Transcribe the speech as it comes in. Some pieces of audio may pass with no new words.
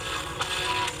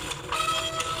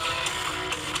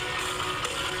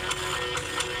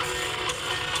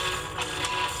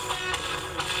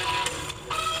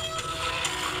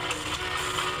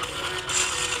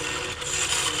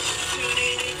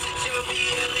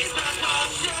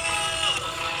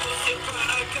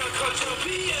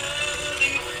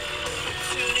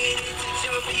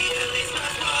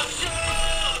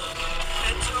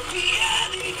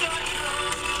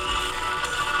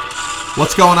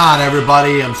What's going on,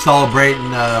 everybody? I'm celebrating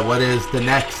what is the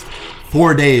next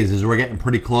 4 days as we're getting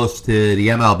pretty close to the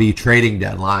MLB trading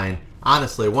deadline.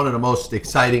 Honestly, one of the most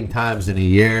exciting times of the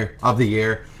year.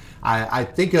 I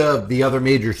think of the other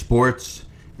major sports,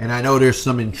 and I know there's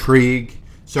some intrigue,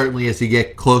 certainly as you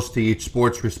get close to each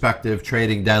sport's respective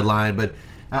trading deadline. But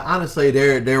honestly,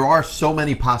 there are so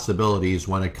many possibilities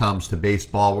when it comes to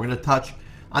baseball. We're going to touch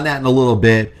on that in a little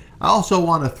bit. I also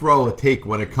want to throw a take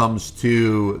when it comes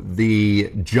to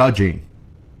the judging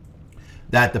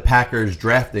that the Packers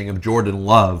drafting of Jordan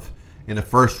Love in the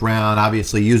first round,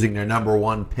 obviously using their number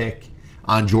one pick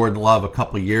on Jordan Love a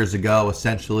couple years ago,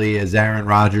 essentially as Aaron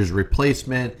Rodgers'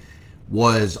 replacement,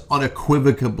 was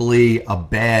unequivocally a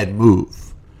bad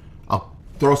move. I'll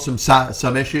throw some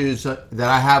issues that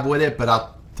I have with it, but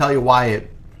I'll tell you why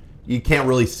you can't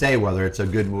really say whether it's a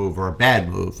good move or a bad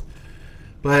move.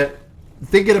 But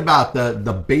thinking about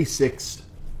the basics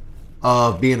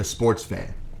of being a sports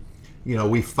fan, you know,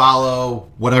 we follow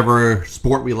whatever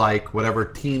sport we like, whatever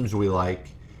teams we like.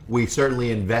 We certainly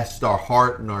invest our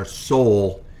heart and our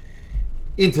soul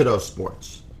into those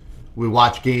sports. We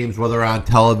watch games, whether on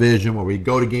television or we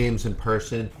go to games in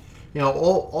person. You know,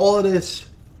 all of this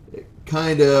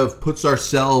kind of puts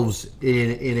ourselves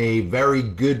in a very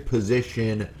good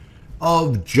position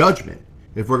of judgment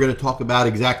if we're going to talk about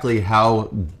exactly how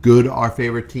good our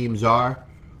favorite teams are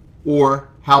or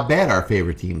how bad our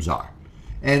favorite teams are.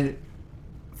 And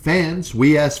fans,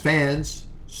 we as fans,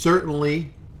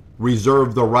 certainly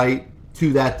reserve the right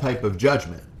to that type of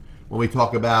judgment. When we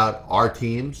talk about our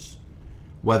teams,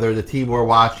 whether the team we're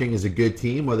watching is a good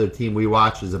team, whether the team we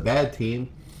watch is a bad team,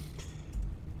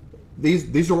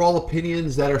 these are all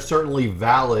opinions that are certainly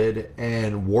valid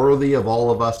and worthy of all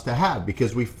of us to have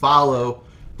because we follow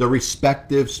the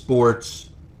respective sports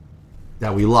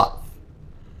that we love.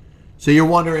 So you're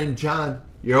wondering, John,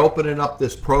 you're opening up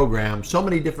this program, so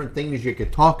many different things you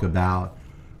could talk about.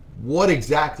 What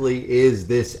exactly is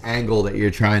this angle that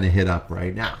you're trying to hit up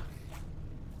right now?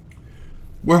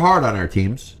 We're hard on our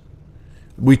teams.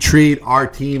 We treat our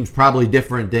teams probably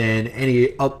different than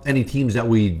any teams that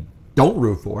we don't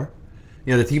root for.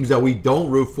 You know, the teams that we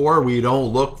don't root for, we don't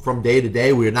look from day to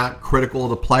day. We're not critical of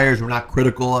the players. We're not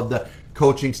critical of the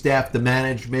coaching staff, the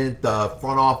management, the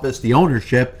front office, the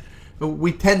ownership.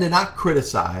 We tend to not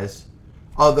criticize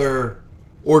other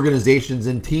organizations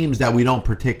and teams that we don't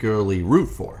particularly root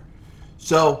for.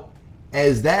 So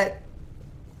as that,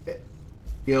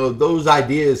 you know, those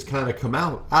ideas kind of come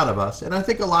out of us, and I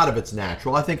think a lot of it's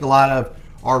natural. I think a lot of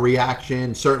our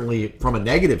reaction, certainly from a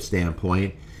negative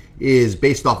standpoint, is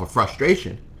based off of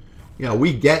frustration. You know,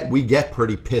 we get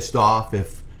pretty pissed off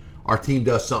if our team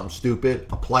does something stupid,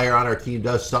 a player on our team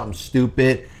does something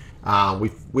stupid,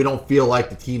 we don't feel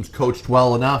like the team's coached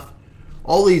well enough.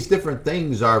 All these different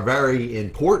things are very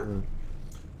important,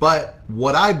 but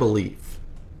what I believe,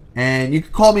 and you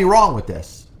can call me wrong with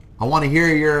this, I want to hear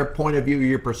your point of view,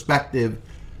 your perspective,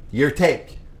 your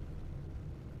take.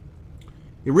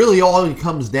 It really only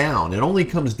comes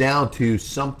down to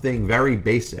something very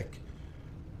basic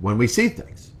when we see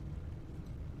things.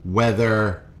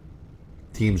 Whether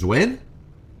teams win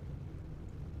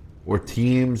or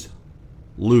teams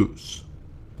lose.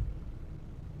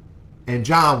 And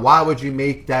John, why would you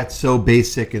make that so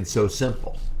basic and so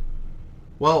simple?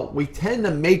 Well, we tend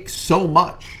to make so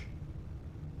much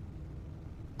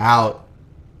out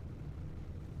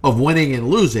of winning and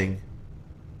losing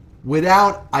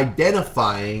without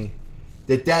identifying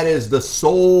that is the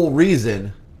sole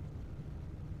reason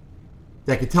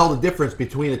that could tell the difference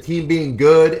between a team being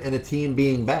good and a team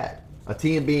being bad. A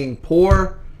team being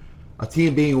poor, a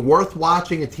team being worth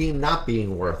watching, a team not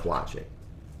being worth watching.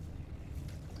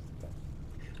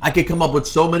 I could come up with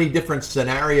so many different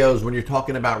scenarios when you're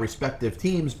talking about respective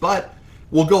teams, but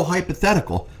we'll go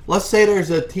hypothetical. Let's say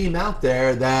there's a team out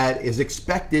there that is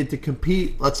expected to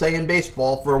compete, let's say in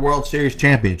baseball, for a World Series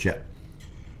championship.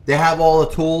 They have all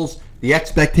the tools. The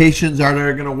expectations are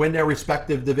they're going to win their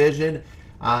respective division.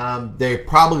 They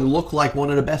probably look like one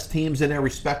of the best teams in their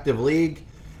respective league.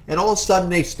 And all of a sudden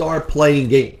they start playing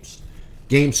games.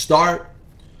 Games start.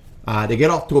 They get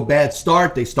off to a bad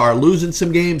start. They start losing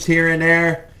some games here and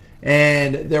there.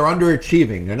 And they're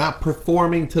underachieving. They're not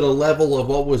performing to the level of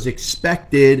what was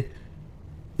expected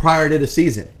prior to the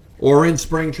season or in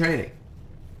spring training.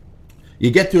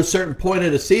 You get to a certain point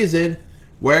of the season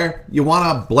where you want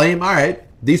to blame, all right,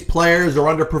 these players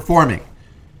are underperforming.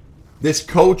 This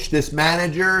coach, this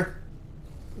manager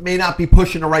may not be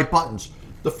pushing the right buttons.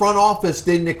 The front office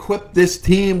didn't equip this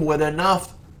team with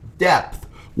enough depth.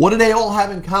 What do they all have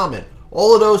in common?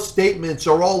 All of those statements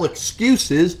are all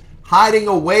excuses hiding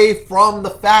away from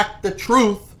the fact, the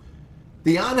truth,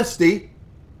 the honesty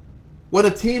when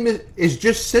a team is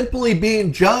just simply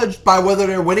being judged by whether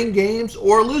they're winning games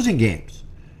or losing games.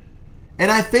 And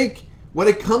I think when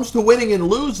it comes to winning and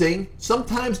losing,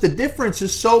 sometimes the difference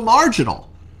is so marginal.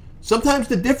 Sometimes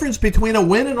the difference between a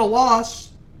win and a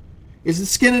loss is the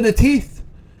skin of the teeth.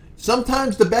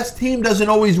 Sometimes the best team doesn't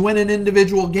always win an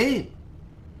individual game.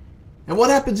 And what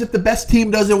happens if the best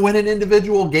team doesn't win an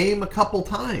individual game a couple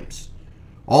times?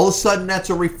 All of a sudden, that's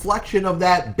a reflection of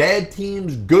that bad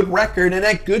team's good record and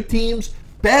that good team's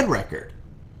bad record.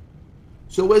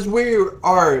 So as we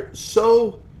are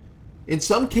so, in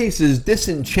some cases,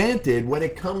 disenchanted when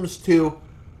it comes to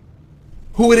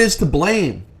who it is to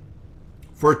blame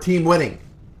for a team winning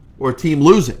or a team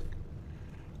losing,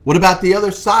 what about the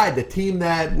other side, the team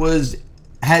that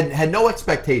had no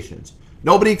expectations?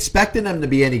 Nobody expected them to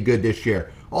be any good this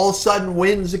year. All of a sudden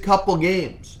wins a couple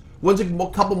games. Wins a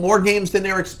couple more games than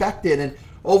they were expected. And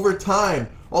over time,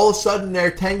 all of a sudden they're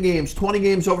 10 games, 20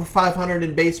 games over 500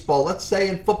 in baseball. Let's say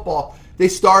in football, they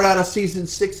start out a season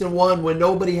 6-1 when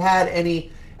nobody had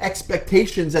any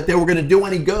expectations that they were going to do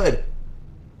any good.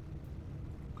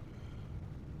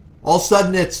 All of a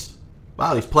sudden it's,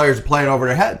 wow, these players are playing over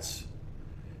their heads.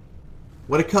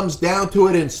 When it comes down to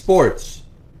it in sports,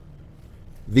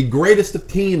 the greatest of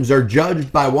teams are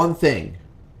judged by one thing.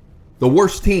 The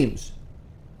worst teams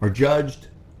are judged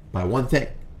by one thing.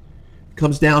 It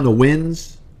comes down to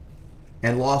wins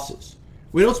and losses.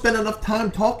 We don't spend enough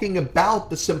time talking about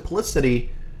the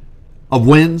simplicity of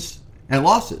wins and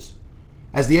losses.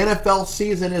 As the NFL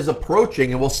season is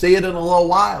approaching, and we'll see it in a little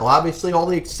while, obviously all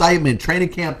the excitement, training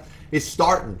camp is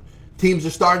starting. Teams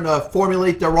are starting to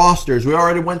formulate their rosters. We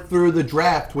already went through the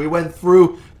draft. We went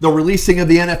through the releasing of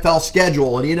the NFL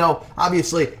schedule. And,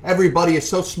 obviously everybody is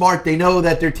so smart. They know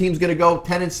that their team's going to go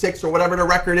 10-6 or whatever the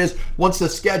record is once the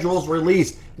schedule is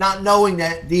released, not knowing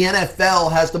that the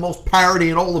NFL has the most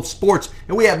parity in all of sports,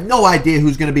 and we have no idea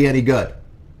who's going to be any good.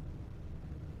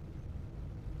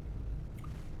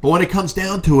 But when it comes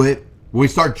down to it, when we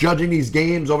start judging these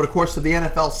games over the course of the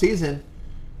NFL season,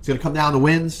 it's going to come down to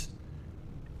wins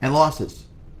and losses.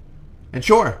 And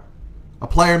sure, a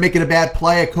player making a bad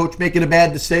play, a coach making a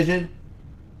bad decision,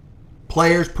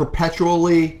 players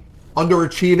perpetually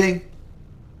underachieving,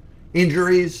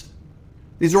 injuries,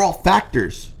 these are all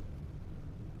factors.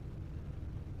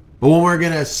 But when we're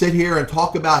going to sit here and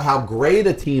talk about how great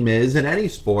a team is in any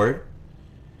sport,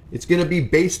 it's going to be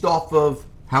based off of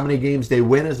how many games they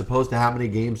win as opposed to how many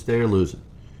games they're losing.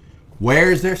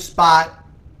 Where's their spot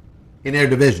in their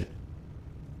division?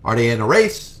 Are they in a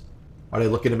race? Are they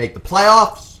looking to make the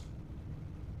playoffs?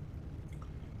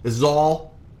 This is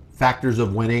all factors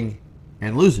of winning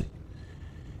and losing.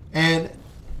 And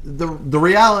the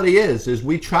reality is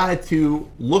we try to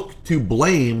look to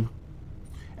blame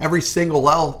every single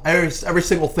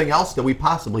thing else that we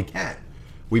possibly can.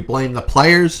 We blame the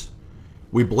players.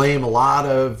 We blame a lot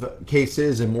of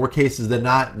cases, and more cases than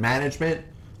not, management.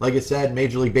 Like I said,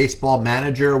 Major League Baseball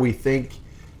manager, we think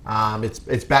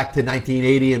it's back to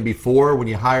 1980 and before when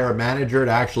you hire a manager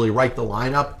to actually write the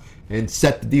lineup and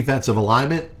set the defensive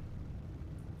alignment.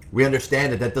 We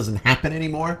understand that doesn't happen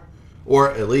anymore,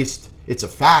 or at least it's a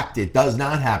fact it does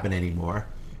not happen anymore.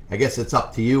 I guess it's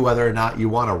up to you whether or not you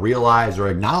want to realize or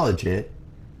acknowledge it.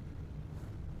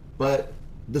 But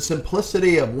the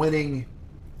simplicity of winning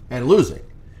and losing,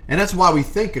 and that's why we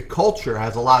think a culture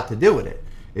has a lot to do with it.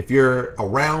 If you're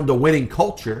around a winning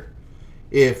culture,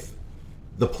 if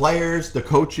the players, the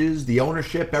coaches, the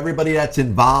ownership, everybody that's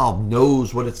involved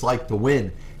knows what it's like to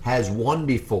win, has won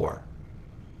before,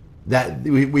 that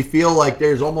we feel like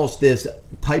there's almost this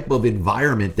type of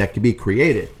environment that can be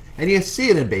created. And you see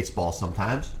it in baseball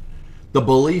sometimes. The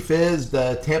belief is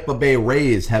the Tampa Bay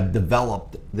Rays have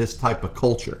developed this type of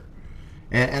culture.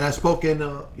 And I spoke in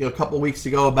a couple of weeks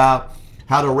ago about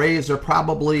how the Rays are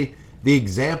probably the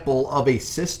example of a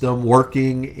system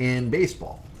working in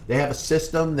baseball. They have a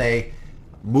system. They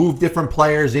move different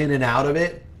players in and out of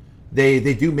it. They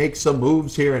do make some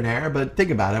moves here and there, but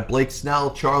think about it. Blake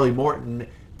Snell, Charlie Morton,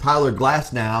 Tyler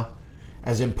Glasnow,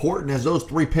 as important as those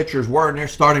three pitchers were in their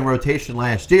starting rotation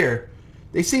last year,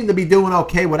 they seem to be doing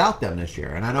okay without them this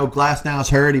year. And I know Glasnow's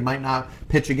hurt. He might not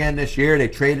pitch again this year. They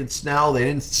traded Snell. They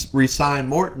didn't re-sign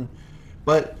Morton.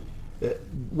 But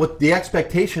with the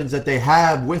expectations that they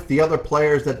have with the other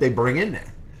players that they bring in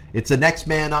there, it's a next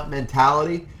man up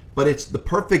mentality, but it's the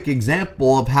perfect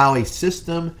example of how a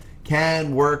system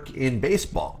can work in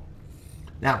baseball.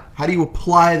 Now, how do you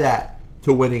apply that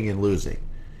to winning and losing?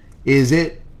 Is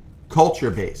it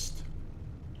culture-based?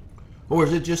 Or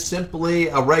is it just simply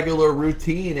a regular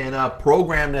routine and a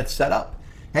program that's set up?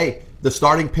 Hey, the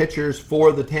starting pitchers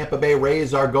for the Tampa Bay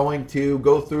Rays are going to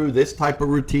go through this type of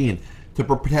routine. to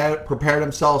prepare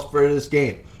themselves for this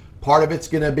game. Part of it's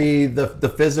going to be the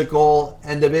physical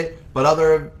end of it, but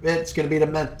other of it's going to be the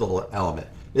mental element.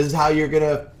 This is how you're going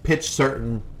to pitch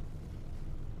certain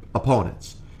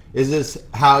opponents. Is this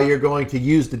how you're going to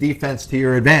use the defense to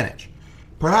your advantage?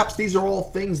 Perhaps these are all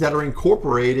things that are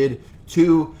incorporated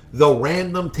to the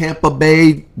random Tampa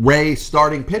Bay Rays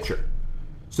starting pitcher.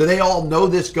 So they all know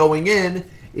this going in.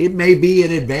 It may be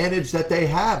an advantage that they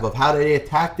have of how they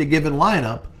attack the given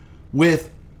lineup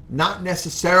with not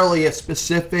necessarily a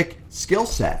specific skill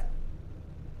set.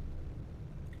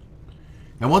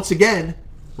 And once again,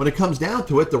 when it comes down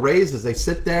to it, the Rays, as they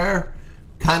sit there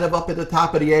kind of up at the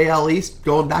top of the AL East,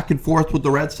 going back and forth with the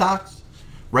Red Sox.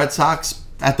 Red Sox,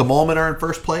 at the moment, are in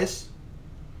first place.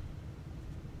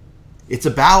 It's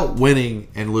about winning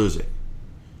and losing.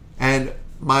 And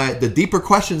the deeper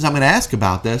questions I'm going to ask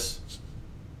about this,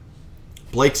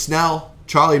 Blake Snell,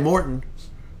 Charlie Morton,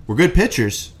 were good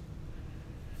pitchers.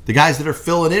 The guys that are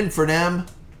filling in for them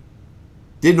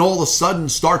didn't all of a sudden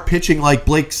start pitching like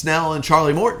Blake Snell and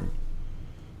Charlie Morton.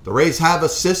 The Rays have a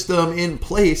system in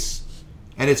place,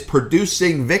 and it's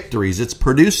producing victories. It's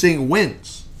producing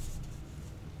wins.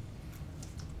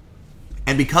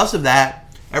 And because of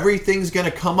that, everything's going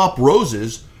to come up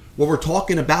roses when we're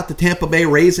talking about the Tampa Bay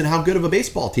Rays and how good of a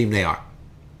baseball team they are.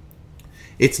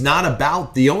 It's not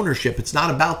about the ownership. It's not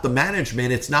about the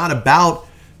management. It's not about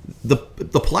the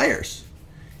players.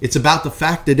 It's about the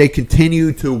fact that they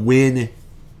continue to win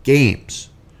games.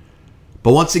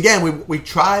 But once again, we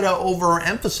try to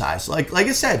overemphasize. Like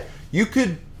I said, you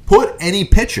could put any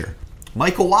pitcher.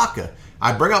 Michael Wacha.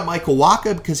 I bring up Michael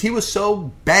Wacha because he was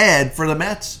so bad for the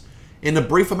Mets in the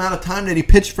brief amount of time that he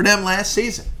pitched for them last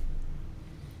season.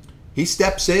 He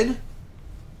steps in.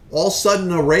 All of a sudden,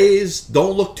 the Rays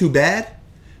don't look too bad.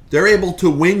 They're able to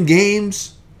win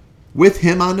games with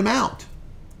him on the mound.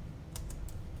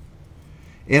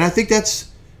 And I think that's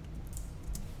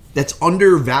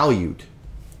undervalued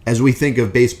as we think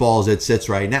of baseball as it sits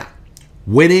right now.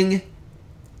 Winning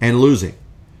and losing.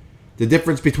 The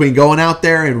difference between going out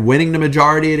there and winning the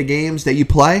majority of the games that you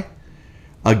play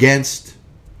against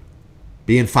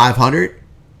being 500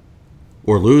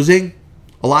 or losing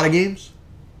a lot of games.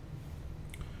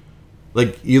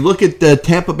 Like, you look at the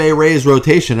Tampa Bay Rays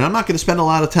rotation, and I'm not going to spend a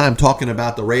lot of time talking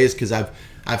about the Rays because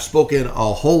I've spoken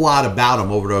a whole lot about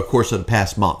them over the course of the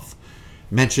past month.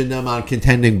 Mentioned them on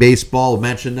Contending Baseball,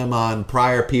 mentioned them on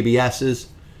prior PBSs.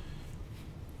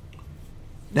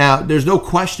 Now, there's no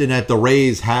question that the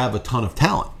Rays have a ton of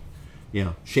talent. You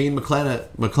know, Shane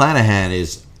McClanahan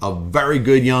is a very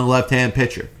good young left-hand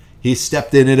pitcher. He's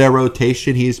stepped into their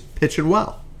rotation. He's pitching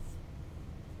well.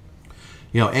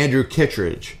 You know, Andrew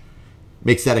Kittredge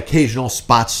makes that occasional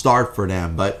spot start for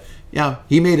them. But, you know,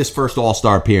 he made his first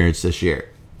All-Star appearance this year.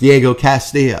 Diego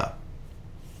Castillo.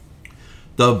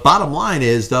 The bottom line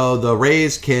is, though, the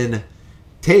Rays can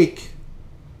take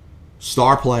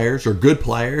star players or good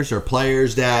players or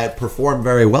players that perform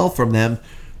very well from them,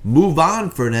 move on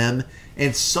for them,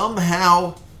 and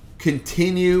somehow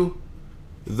continue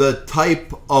the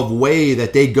type of way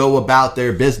that they go about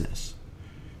their business.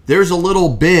 There's a little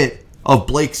bit of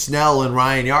Blake Snell and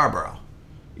Ryan Yarbrough,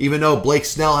 even though Blake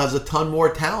Snell has a ton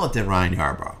more talent than Ryan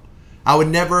Yarbrough. I would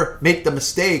never make the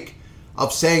mistake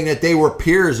of saying that they were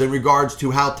peers in regards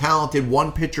to how talented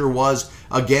one pitcher was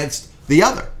against the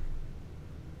other.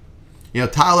 You know,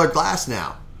 Tyler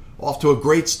Glasnow, off to a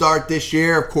great start this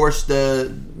year. Of course,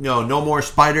 no more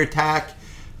spider tack.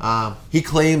 He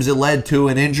claims it led to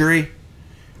an injury.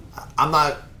 I'm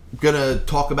not going to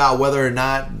talk about whether or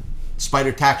not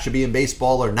spider tack should be in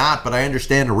baseball or not, but I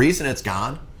understand the reason it's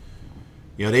gone.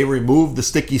 You know, they removed the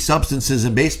sticky substances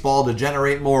in baseball to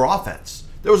generate more offense.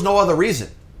 There was no other reason.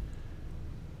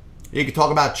 You could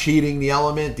talk about cheating, the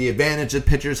element, the advantage that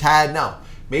pitchers had. No.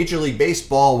 Major League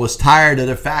Baseball was tired of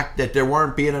the fact that there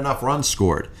weren't being enough runs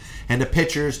scored. And the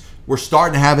pitchers were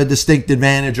starting to have a distinct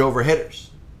advantage over hitters.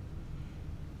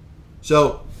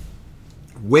 So,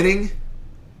 winning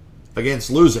against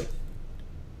losing.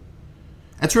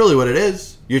 That's really what it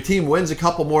is. Your team wins a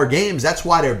couple more games. That's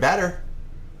why they're better.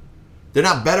 They're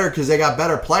not better because they got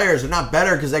better players. They're not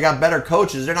better because they got better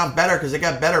coaches. They're not better because they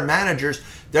got better managers.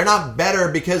 They're not better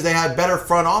because they had better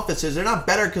front offices. They're not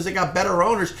better because they got better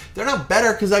owners. They're not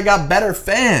better because they got better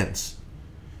fans.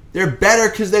 They're better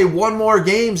because they won more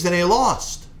games than they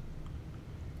lost.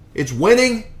 It's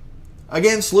winning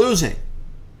against losing.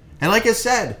 And like I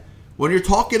said, when you're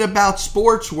talking about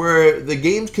sports where the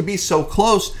games could be so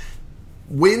close,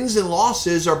 wins and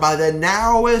losses are by the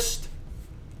narrowest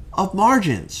of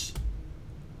margins.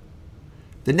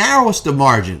 The narrowest of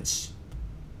margins.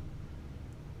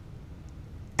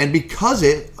 And because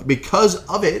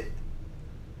of it,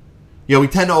 we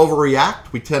tend to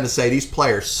overreact. We tend to say these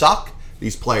players suck.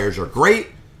 These players are great.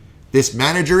 This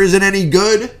manager isn't any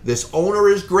good. This owner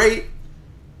is great.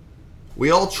 We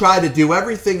all try to do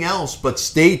everything else but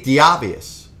state the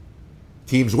obvious.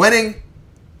 Team's winning.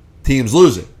 Team's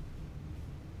losing.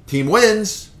 Team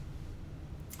wins.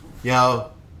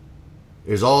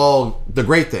 There's all the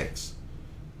great things.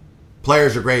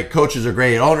 Players are great. Coaches are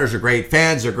great. Owners are great.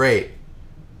 Fans are great.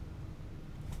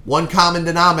 One common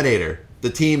denominator. The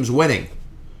team's winning.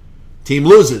 Team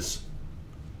loses.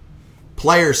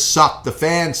 Players suck. The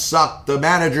fans suck. The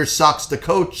manager sucks. The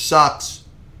coach sucks.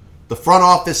 The front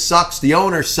office sucks. The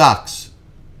owner sucks.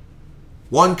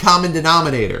 One common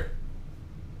denominator.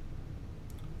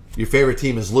 Your favorite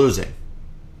team is losing.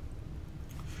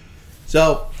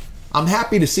 So, I'm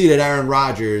happy to see that Aaron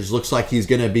Rodgers looks like he's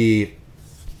going to be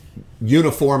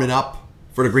uniforming up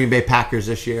for the Green Bay Packers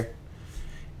this year.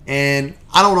 And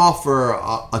I don't offer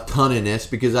a ton in this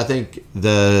because I think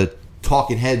the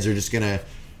talking heads are just going to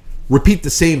repeat the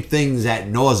same things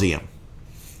ad nauseum.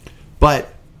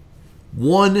 But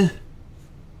one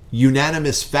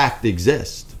unanimous fact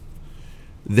exists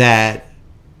that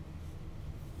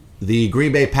the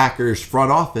Green Bay Packers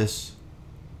front office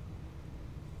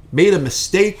made a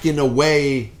mistake in the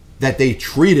way that they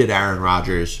treated Aaron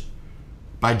Rodgers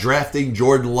by drafting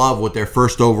Jordan Love with their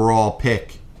first overall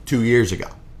pick 2 years ago.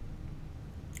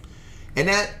 And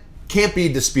that can't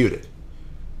be disputed.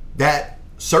 That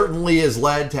certainly has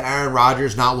led to Aaron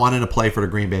Rodgers not wanting to play for the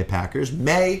Green Bay Packers.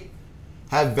 May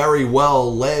have very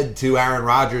well led to Aaron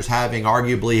Rodgers having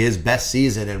arguably his best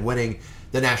season and winning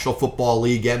the National Football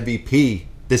League MVP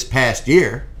this past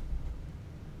year.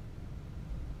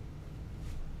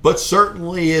 But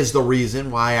certainly is the reason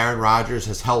why Aaron Rodgers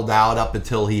has held out up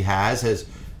until he has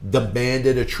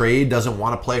demanded a trade, doesn't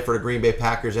want to play for the Green Bay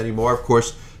Packers anymore. Of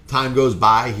course, time goes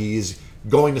by, he's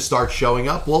going to start showing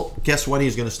up. Well, guess when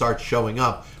he's going to start showing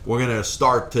up? We're going to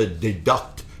start to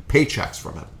deduct paychecks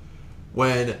from him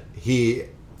when he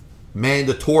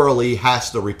mandatorily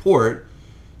has to report.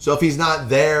 So if he's not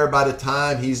there by the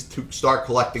time he's to start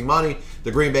collecting money, the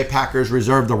Green Bay Packers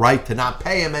reserve the right to not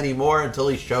pay him anymore until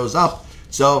he shows up.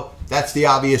 So that's the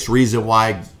obvious reason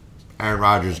why Aaron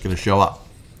Rodgers is going to show up.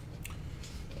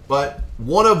 But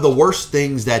one of the worst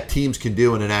things that teams can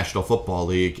do in the National Football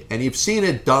League, and you've seen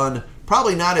it done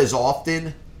probably not as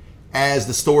often as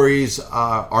the stories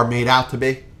are made out to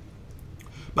be,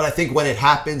 but I think when it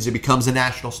happens, it becomes a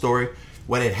national story.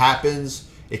 When it happens,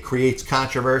 it creates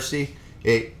controversy.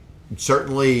 It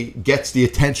certainly gets the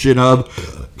attention of,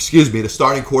 the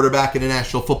starting quarterback in the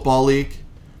National Football League.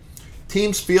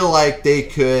 Teams feel like they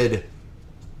could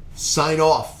sign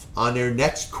off on their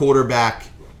next quarterback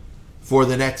for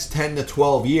the next 10 to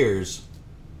 12 years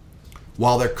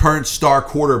while their current star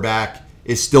quarterback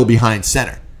is still behind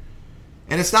center.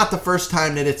 And it's not the first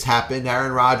time that it's happened.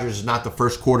 Aaron Rodgers is not the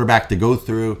first quarterback to go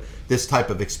through this type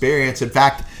of experience. In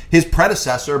fact, his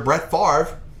predecessor, Brett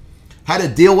Favre, had to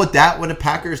deal with that when the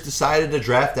Packers decided to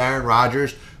draft Aaron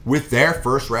Rodgers with their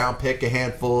first round pick a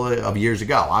handful of years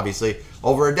ago. Obviously,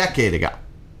 over a decade ago.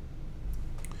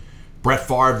 Brett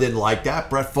Favre didn't like that.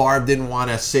 Brett Favre didn't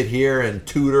want to sit here and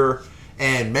tutor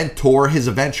and mentor his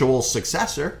eventual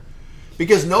successor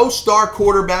because no star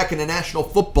quarterback in the National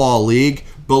Football League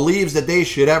believes that they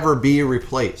should ever be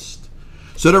replaced.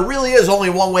 So there really is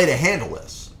only one way to handle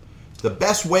this. The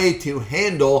best way to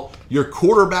handle your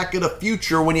quarterback of the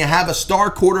future when you have a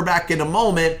star quarterback in the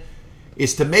moment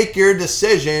is to make your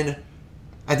decision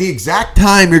at the exact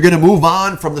time you're going to move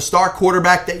on from the star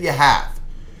quarterback that you have.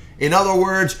 In other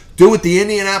words, do what the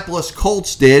Indianapolis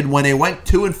Colts did when they went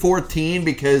 2-14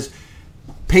 because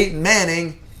Peyton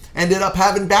Manning ended up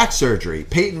having back surgery.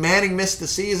 Peyton Manning missed the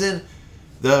season.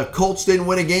 The Colts didn't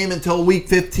win a game until week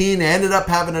 15. They ended up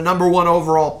having a number 1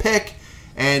 overall pick.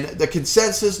 And the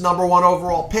consensus number 1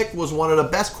 overall pick was one of the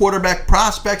best quarterback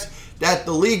prospects that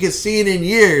the league has seen in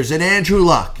years in Andrew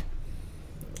Luck.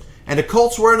 And the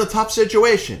Colts were in a tough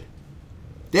situation.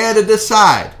 They had to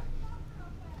decide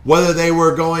whether they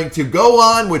were going to go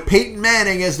on with Peyton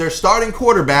Manning as their starting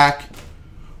quarterback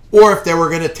or if they were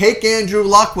going to take Andrew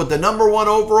Luck with the number 1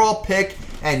 overall pick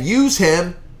and use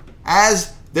him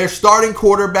as their starting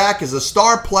quarterback, as a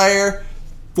star player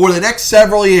for the next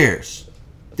several years.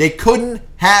 They couldn't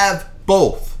have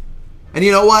both. And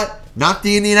you know what? Not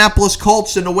the Indianapolis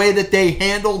Colts in the way that they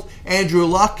handled Andrew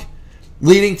Luck,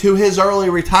 leading to his early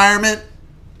retirement.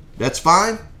 That's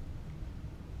fine.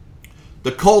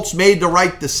 The Colts made the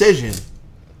right decision,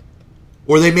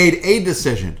 or they made a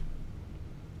decision,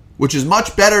 which is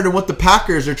much better than what the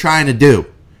Packers are trying to do.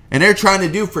 And they're trying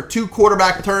to do for 2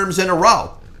 quarterback terms in a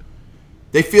row.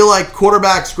 They feel like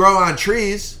quarterbacks grow on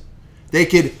trees. They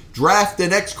could draft the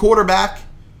next quarterback.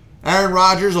 Aaron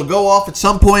Rodgers will go off at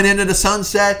some point into the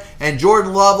sunset, and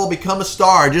Jordan Love will become a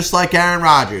star, just like Aaron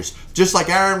Rodgers. Just like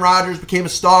Aaron Rodgers became a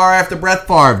star after Brett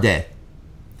Favre did.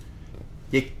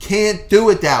 You can't do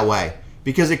it that way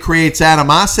because it creates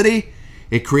animosity.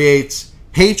 It creates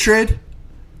hatred.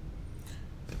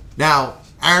 Now,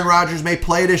 Aaron Rodgers may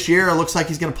play this year. It looks like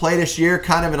he's going to play this year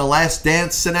kind of in a last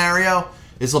dance scenario.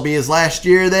 This will be his last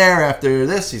year there. After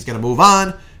this, he's going to move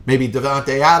on. Maybe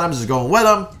Davante Adams is going with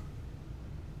him.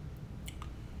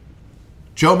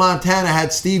 Joe Montana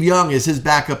had Steve Young as his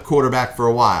backup quarterback for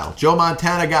a while. Joe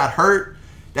Montana got hurt.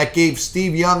 That gave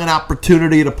Steve Young an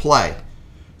opportunity to play.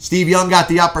 Steve Young got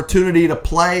the opportunity to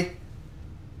play.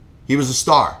 He was a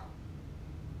star.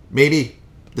 Maybe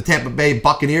the Tampa Bay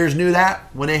Buccaneers knew that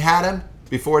when they had him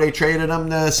before they traded him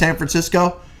to San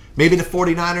Francisco. Maybe the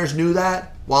 49ers knew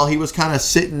that while he was kind of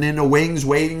sitting in the wings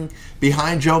waiting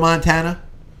behind Joe Montana.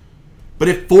 But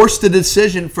it forced a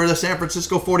decision for the San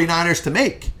Francisco 49ers to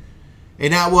make.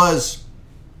 And that was,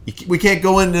 we can't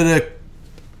go into the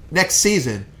next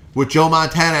season with Joe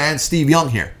Montana and Steve Young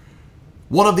here.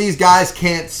 One of these guys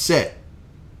can't sit.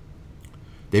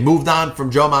 They moved on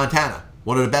from Joe Montana,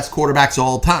 one of the best quarterbacks of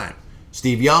all time.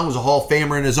 Steve Young was a Hall of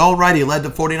Famer in his own right. He led the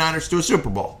 49ers to a Super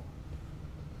Bowl.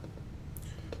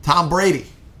 Tom Brady,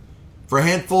 for a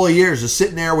handful of years, is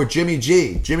sitting there with Jimmy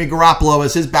Garoppolo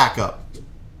as his backup.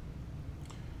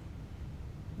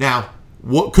 Now,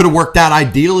 what could have worked out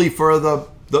ideally for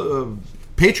the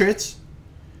Patriots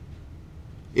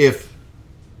if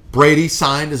Brady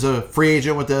signed as a free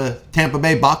agent with the Tampa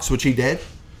Bay Bucks, which he did.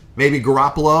 Maybe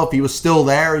Garoppolo, if he was still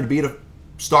there, he'd be the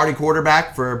starting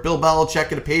quarterback for Bill Belichick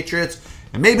and the Patriots.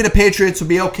 And maybe the Patriots would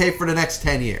be okay for the next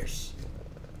 10 years.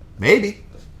 Maybe.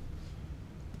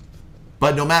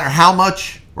 But no matter how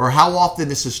much or how often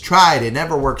this is tried, it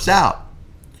never works out.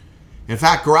 In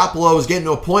fact, Garoppolo was getting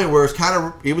to a point where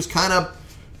he was kind of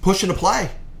pushing to play.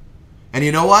 And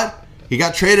you know what? He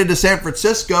got traded to San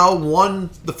Francisco, won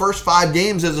the first 5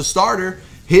 games as a starter.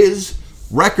 His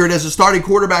record as a starting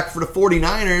quarterback for the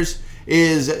 49ers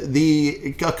is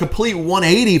a complete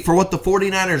 180 for what the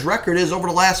 49ers record is over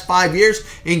the last 5 years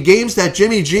in games that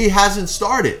Jimmy G hasn't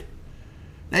started.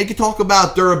 Now you can talk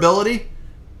about durability.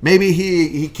 Maybe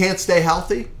he can't stay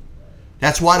healthy.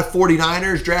 That's why the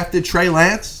 49ers drafted Trey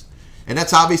Lance. And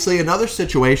that's obviously another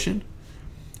situation.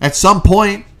 At some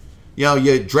point,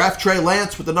 you draft Trey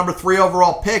Lance with the number 3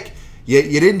 overall pick. You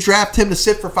didn't draft him to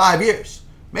sit for 5 years.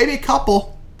 Maybe a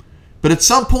couple. But at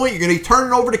some point, you're going to be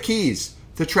turning over the keys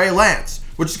to Trey Lance,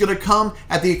 which is going to come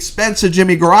at the expense of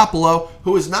Jimmy Garoppolo,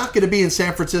 who is not going to be in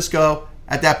San Francisco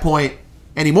at that point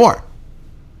anymore.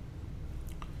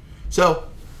 So,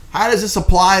 how does this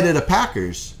apply to the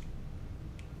Packers?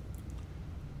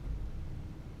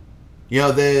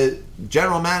 The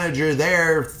general manager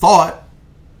there thought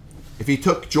if he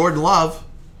took Jordan Love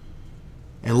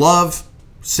and Love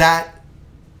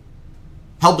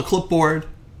held the clipboard,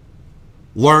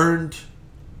 learned,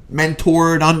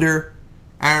 mentored under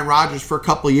Aaron Rodgers for a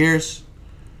couple of years,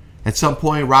 at some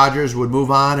point Rodgers would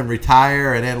move on and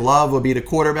retire, and then Love would be the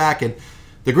quarterback, and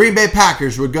the Green Bay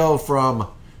Packers would go from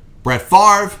Brett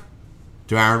Favre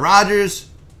to Aaron Rodgers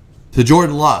to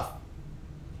Jordan Love.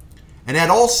 And that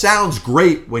all sounds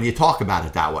great when you talk about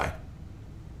it that way.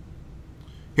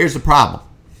 Here's the problem.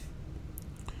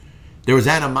 There was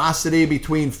animosity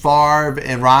between Favre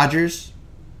and Rodgers.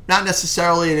 Not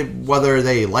necessarily whether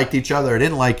they liked each other or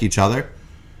didn't like each other.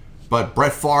 But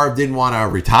Brett Favre didn't want to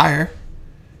retire.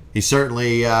 He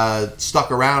certainly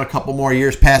stuck around a couple more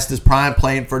years past his prime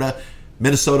playing for the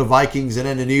Minnesota Vikings and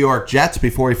then the New York Jets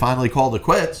before he finally called it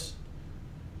quits.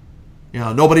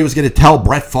 Nobody was going to tell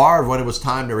Brett Favre when it was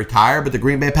time to retire, but the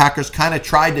Green Bay Packers kind of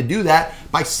tried to do that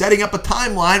by setting up a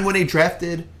timeline when they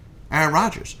drafted Aaron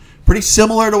Rodgers. Pretty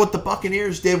similar to what the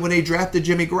Buccaneers did when they drafted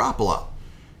Jimmy Garoppolo.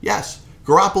 Yes,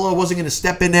 Garoppolo wasn't going to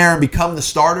step in there and become the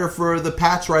starter for the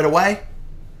Pats right away,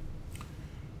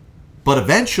 but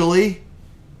eventually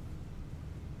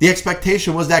the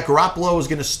expectation was that Garoppolo was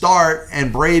going to start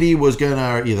and Brady was going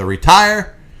to either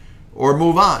retire or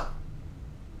move on.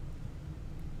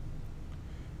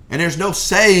 And there's no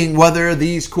saying whether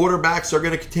these quarterbacks are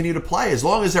going to continue to play. As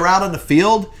long as they're out on the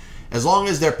field, as long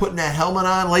as they're putting that helmet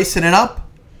on, lacing it up,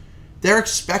 they're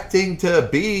expecting to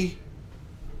be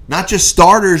not just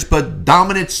starters, but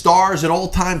dominant stars and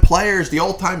all-time players, the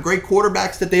all-time great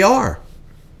quarterbacks that they are.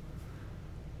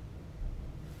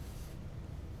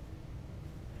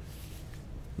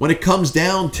 When it comes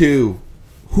down to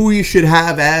who you should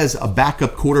have as a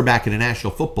backup quarterback in the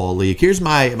National Football League, here's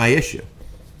my issue.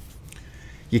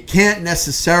 You can't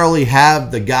necessarily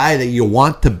have the guy that you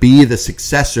want to be the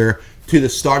successor to the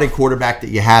starting quarterback that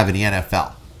you have in the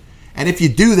NFL. And if you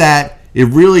do that, it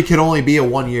really can only be a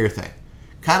one-year thing.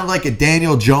 Kind of like a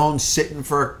Daniel Jones sitting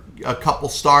for a couple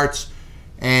starts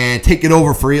and taking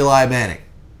over for Eli Manning.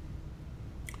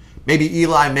 Maybe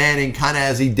Eli Manning kind of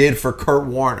as he did for Kurt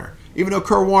Warner, even though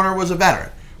Kurt Warner was a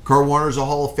veteran. Kurt Warner's a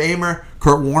Hall of Famer.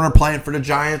 Kurt Warner playing for the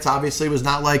Giants obviously was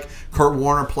not like Kurt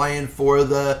Warner playing for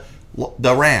the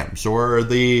Rams or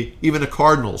even the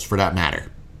Cardinals for that matter.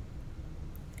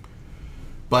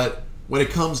 But when it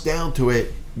comes down to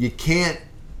it, you can't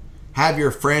have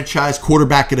your franchise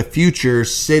quarterback of the future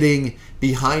sitting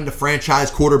behind the franchise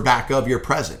quarterback of your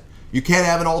present. You can't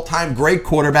have an all-time great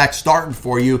quarterback starting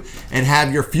for you and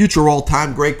have your future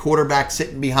all-time great quarterback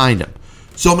sitting behind him.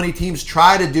 So many teams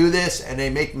try to do this and they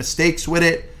make mistakes with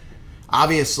it.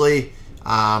 Obviously,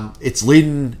 it's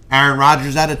leading Aaron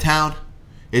Rodgers out of town.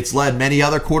 It's led many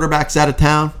other quarterbacks out of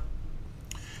town.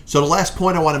 So the last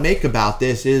point I want to make about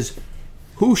this is,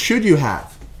 who should you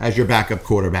have as your backup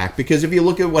quarterback? Because if you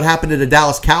look at what happened to the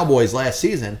Dallas Cowboys last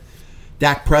season,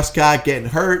 Dak Prescott getting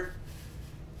hurt,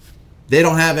 they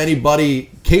don't have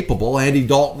anybody capable. Andy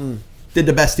Dalton did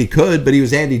the best he could, but he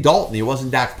was Andy Dalton. He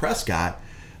wasn't Dak Prescott.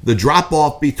 The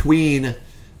drop-off between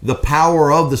the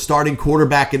power of the starting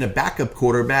quarterback and the backup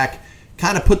quarterback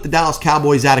kind of put the Dallas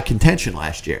Cowboys out of contention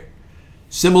last year.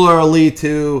 Similarly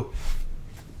to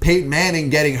Peyton Manning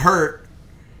getting hurt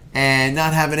and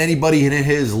not having anybody in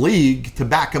his league to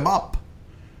back him up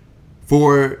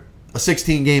for a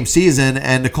 16-game season,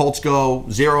 and the Colts go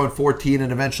 0-14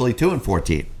 and eventually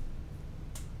 2-14.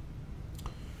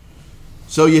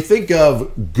 So you think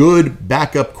of good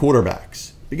backup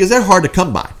quarterbacks, because they're hard to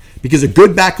come by. Because a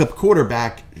good backup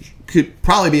quarterback could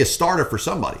probably be a starter for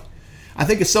somebody. I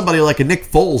think of somebody like a Nick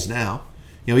Foles now.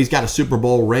 You know, he's got a Super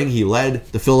Bowl ring. He led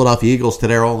the Philadelphia Eagles to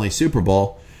their only Super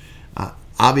Bowl.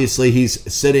 Obviously,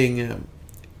 he's sitting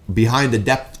behind the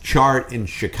depth chart in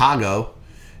Chicago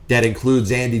that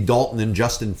includes Andy Dalton and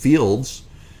Justin Fields.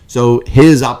 So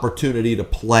his opportunity to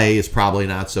play is probably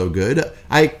not so good.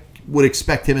 I would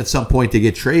expect him at some point to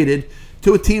get traded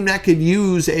to a team that could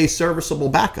use a serviceable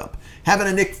backup. Having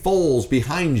a Nick Foles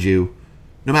behind you,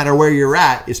 no matter where you're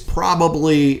at, is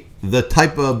probably the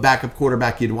type of backup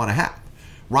quarterback you'd want to have.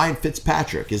 Ryan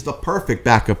Fitzpatrick is the perfect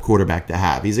backup quarterback to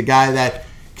have. He's a guy that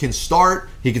can start.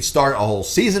 He can start a whole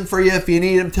season for you if you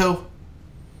need him to.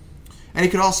 And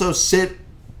he can also sit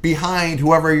behind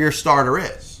whoever your starter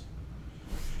is.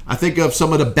 I think of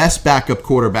some of the best backup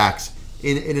quarterbacks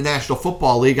in the National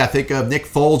Football League. I think of Nick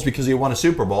Foles because he won a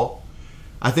Super Bowl.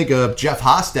 I think of Jeff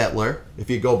Hostetler, if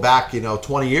you go back,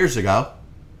 20 years ago.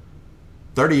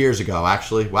 30 years ago,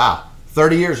 actually. Wow.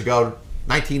 30 years ago,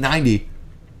 1990.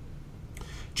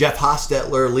 Jeff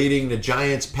Hostetler leading the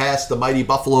Giants past the mighty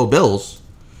Buffalo Bills.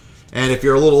 And if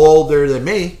you're a little older than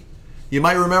me, you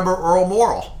might remember Earl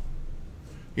Morrall.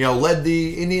 Led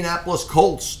the Indianapolis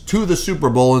Colts to the Super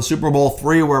Bowl in Super Bowl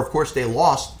III, where, of course, they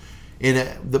lost in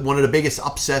one of the biggest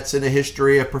upsets in the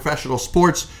history of professional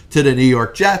sports to the New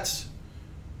York Jets.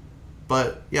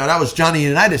 But, that was Johnny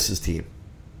Unitas' team.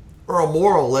 Earl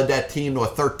Morrall led that team to a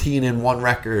 13-1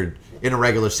 record in a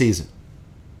regular season.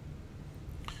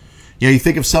 You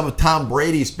think of some of Tom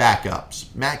Brady's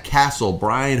backups, Matt Castle,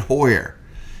 Brian Hoyer.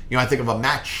 I think of a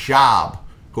Matt Schaub,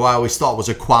 who I always thought was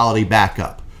a quality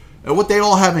backup. And what they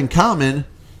all have in common,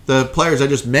 the players I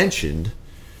just mentioned,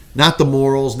 not the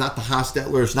Morralls, not the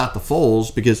Hostetlers, not the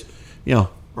Foles, because,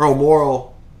 Earl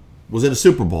Morrall was in a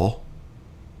Super Bowl.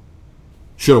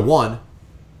 Should have won.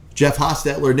 Jeff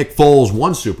Hostetler, Nick Foles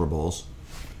won Super Bowls.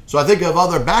 So I think of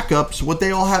other backups, what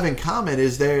they all have in common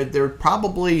is they're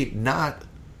probably not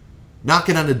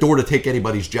knocking on the door to take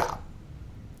anybody's job.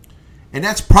 And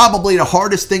that's probably the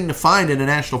hardest thing to find in the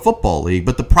National Football League.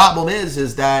 But the problem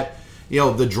is that,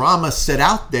 the drama set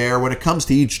out there when it comes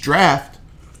to each draft,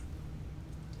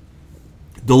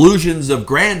 delusions of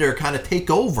grandeur kind of take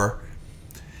over.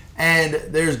 And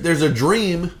there's a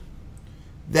dream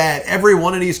that every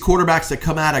one of these quarterbacks that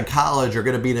come out of college are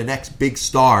going to be the next big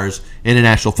stars in the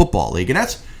National Football League. And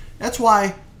that's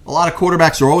why a lot of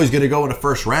quarterbacks are always going to go in the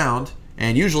first round,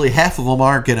 and usually half of them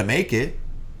aren't going to make it.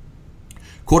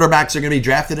 Quarterbacks are going to be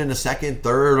drafted in the second,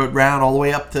 third round, all the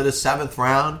way up to the seventh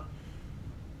round.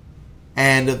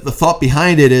 And the thought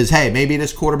behind it is, hey, maybe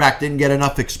this quarterback didn't get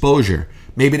enough exposure.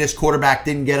 Maybe this quarterback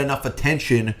didn't get enough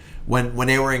attention when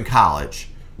they were in college.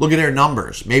 Look at their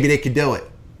numbers. Maybe they could do it.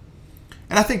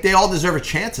 And I think they all deserve a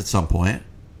chance at some point.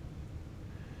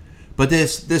 But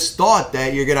this thought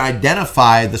that you're going to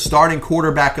identify the starting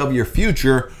quarterback of your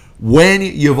future when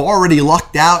you've already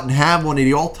lucked out and have one of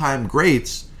the all-time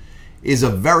greats is a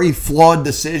very flawed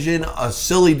decision, a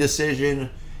silly decision,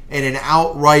 and an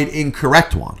outright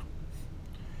incorrect one.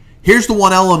 Here's the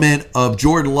one element of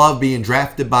Jordan Love being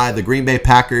drafted by the Green Bay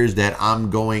Packers that I'm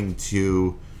going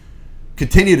to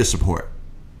continue to support.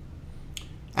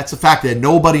 That's the fact that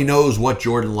nobody knows what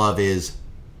Jordan Love is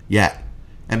yet.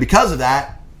 And because of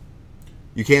that,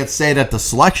 you can't say that the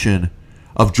selection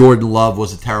of Jordan Love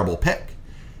was a terrible pick.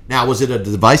 Now, was it a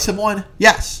divisive one?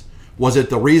 Yes. Was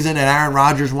it the reason that Aaron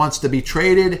Rodgers wants to be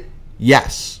traded?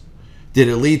 Yes. Did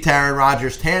it lead to Aaron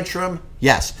Rodgers' tantrum?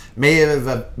 Yes. May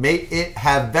it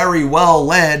have very well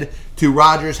led to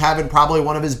Rodgers having probably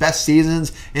one of his best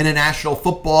seasons in a National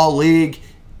Football League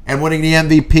and winning the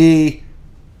MVP?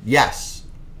 Yes.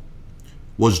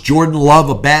 Was Jordan Love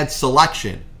a bad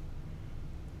selection?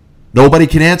 Nobody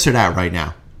can answer that right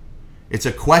now. It's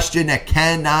a question that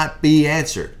cannot be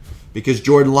answered because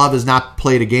Jordan Love has not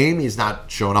played a game. He's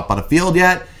not shown up on a field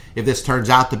yet. If this turns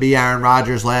out to be Aaron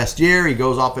Rodgers last year, he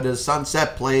goes off into the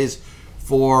sunset, plays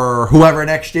for whoever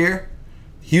next year,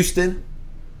 Houston,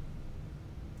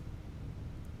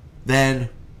 then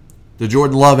the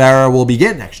Jordan Love era will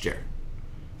begin next year.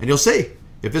 And you'll see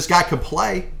if this guy can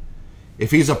play,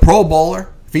 if he's a Pro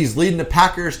Bowler, if he's leading the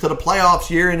Packers to the playoffs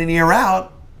year in and year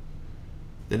out,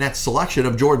 then that selection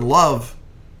of Jordan Love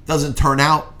doesn't turn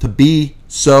out to be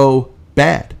so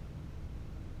bad.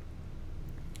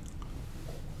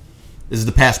 This is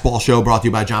the Pass Ball Show brought to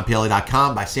you by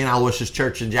JohnPielli.com, by St. Aloysius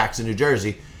Church in Jackson, New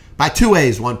Jersey, by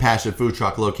 2A's One Passion Food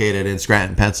Truck located in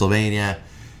Scranton, Pennsylvania.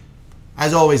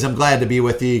 As always, I'm glad to be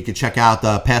with you. You can check out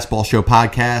the Pass Ball Show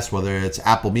podcast, whether it's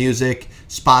Apple Music,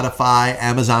 Spotify,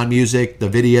 Amazon Music, the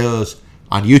videos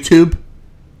on YouTube.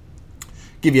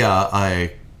 Give you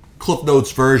a Cliff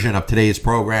Notes version of today's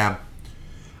program.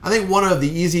 I think one of the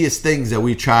easiest things that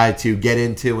we try to get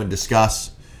into and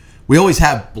discuss, we always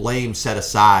have blame set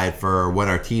aside for when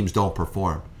our teams don't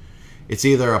perform. It's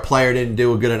either a player didn't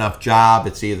do a good enough job.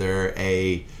 It's either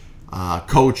a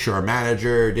coach or a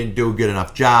manager didn't do a good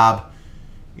enough job.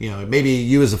 You know, maybe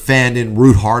you as a fan didn't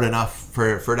root hard enough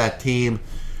for that team.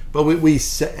 But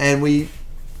we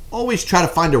always try to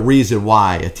find a reason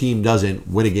why a team doesn't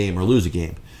win a game or lose a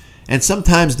game. And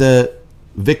sometimes the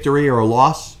victory or a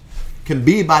loss can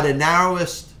be by the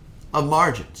narrowest of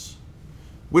margins.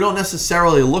 We don't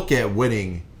necessarily look at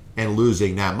winning and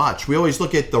losing that much. We always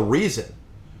look at the reason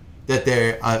that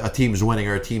a team's winning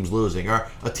or a team's losing, or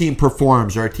a team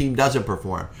performs or a team doesn't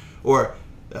perform, or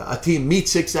a team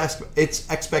meets its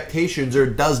expectations or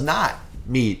does not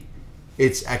meet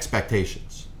its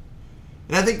expectations.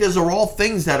 And I think those are all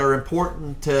things that are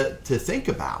important to think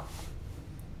about.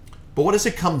 But what does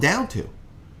it come down to?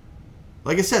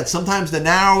 Like I said, sometimes the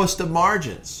narrowest of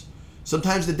margins.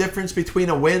 Sometimes the difference between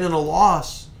a win and a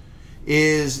loss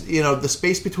is, the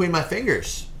space between my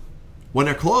fingers when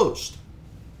they're closed.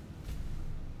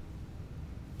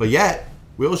 But yet,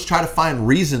 we always try to find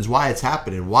reasons why it's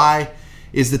happening. Why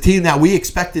is the team that we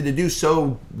expected to do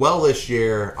so well this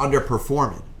year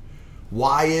underperforming?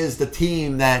 Why is the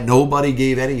team that nobody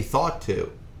gave any thought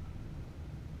to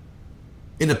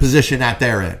in the position that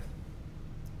they're in?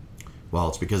 Well,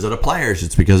 it's because of the players.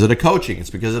 It's because of the coaching. It's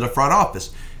because of the front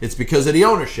office. It's because of the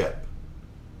ownership.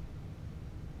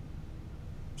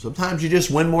 Sometimes you just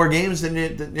win more games than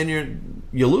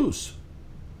you lose.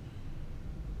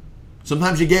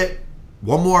 Sometimes you get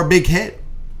one more big hit,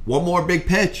 one more big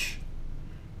pitch,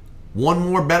 one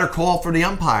more better call for the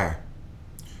umpire.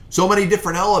 So many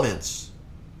different elements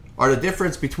are the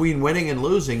difference between winning and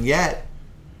losing, yet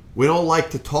we don't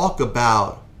like to talk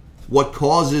about what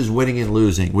causes winning and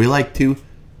losing. We like to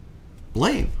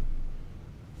blame.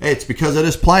 Hey, it's because of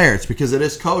this player. It's because of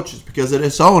this coach. It's because of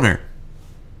this owner.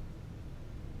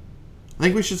 I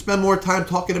think we should spend more time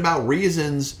talking about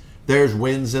reasons there's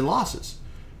wins and losses.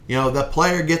 The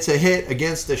player gets a hit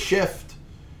against a shift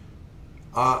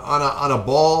on a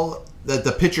ball that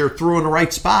the pitcher threw in the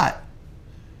right spot.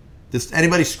 Does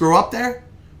anybody screw up there?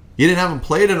 You didn't have him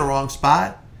played in the wrong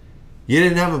spot. You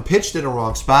didn't have him pitched in the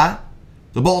wrong spot.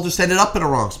 The ball just ended up in the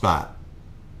wrong spot.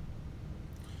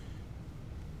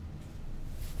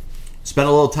 Spent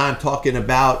a little time talking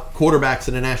about quarterbacks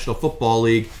in the National Football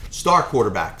League, star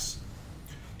quarterbacks.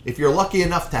 If you're lucky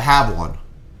enough to have one,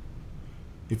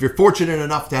 if you're fortunate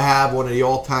enough to have one of the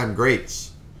all-time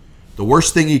greats, the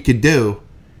worst thing you could do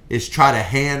is try to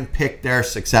hand-pick their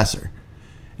successor.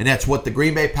 And that's what the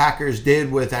Green Bay Packers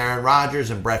did with Aaron Rodgers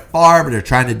and Brett Favre, and they're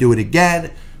trying to do it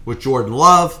again with Jordan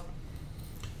Love.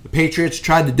 The Patriots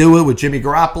tried to do it with Jimmy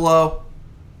Garoppolo.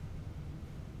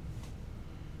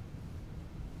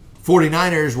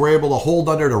 49ers were able to hold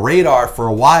under the radar for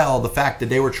a while the fact that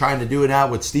they were trying to do it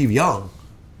out with Steve Young.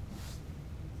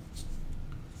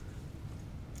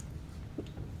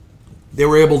 They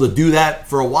were able to do that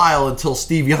for a while until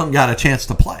Steve Young got a chance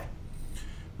to play.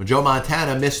 When Joe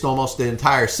Montana missed almost the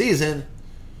entire season,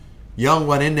 Young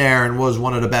went in there and was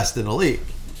one of the best in the league.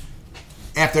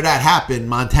 After that happened,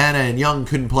 Montana and Young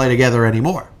couldn't play together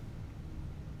anymore.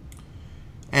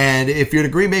 And if you're the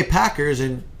Green Bay Packers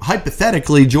and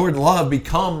hypothetically Jordan Love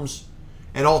becomes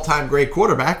an all-time great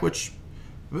quarterback, which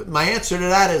my answer to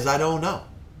that is I don't know.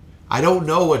 I don't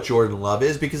know what Jordan Love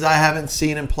is because I haven't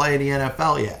seen him play in the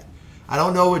NFL yet. I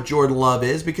don't know what Jordan Love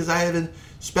is because I haven't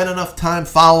spent enough time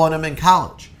following him in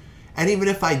college. And even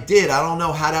if I did, I don't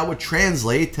know how that would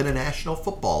translate to the National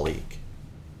Football League.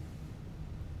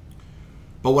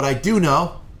 But what I do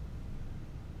know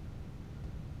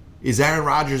is Aaron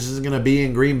Rodgers isn't going to be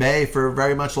in Green Bay for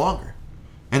very much longer.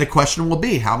 And the question will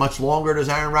be, how much longer does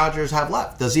Aaron Rodgers have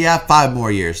left? Does he have 5 more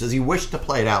years? Does he wish to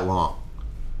play that long?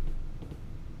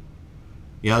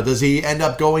 Does he end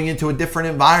up going into a different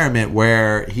environment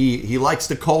where he likes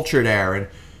the culture there? And,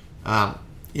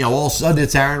 all of a sudden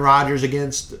it's Aaron Rodgers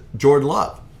against Jordan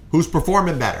Love. Who's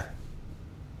performing better?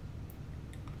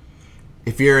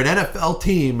 If you're an NFL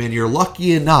team and you're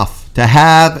lucky enough to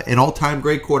have an all-time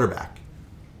great quarterback,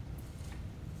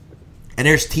 and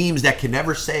there's teams that can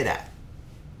never say that,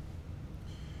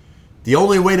 the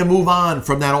only way to move on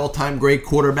from that all-time great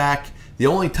quarterback, the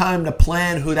only time to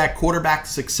plan who that quarterback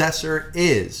successor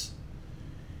is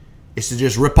to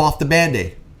just rip off the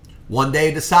Band-Aid. One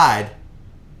day decide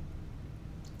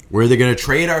we're either going to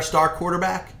trade our star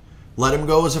quarterback, let him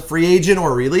go as a free agent,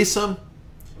 or release him.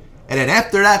 And then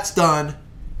after that's done,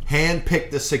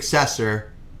 handpick the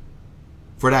successor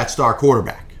for that star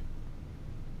quarterback.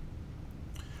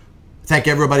 Thank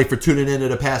everybody for tuning in to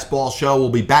the Pass Ball Show. We'll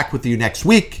be back with you next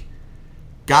week.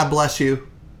 God bless you.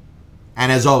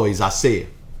 And as always, I'll see you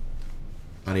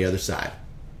on the other side.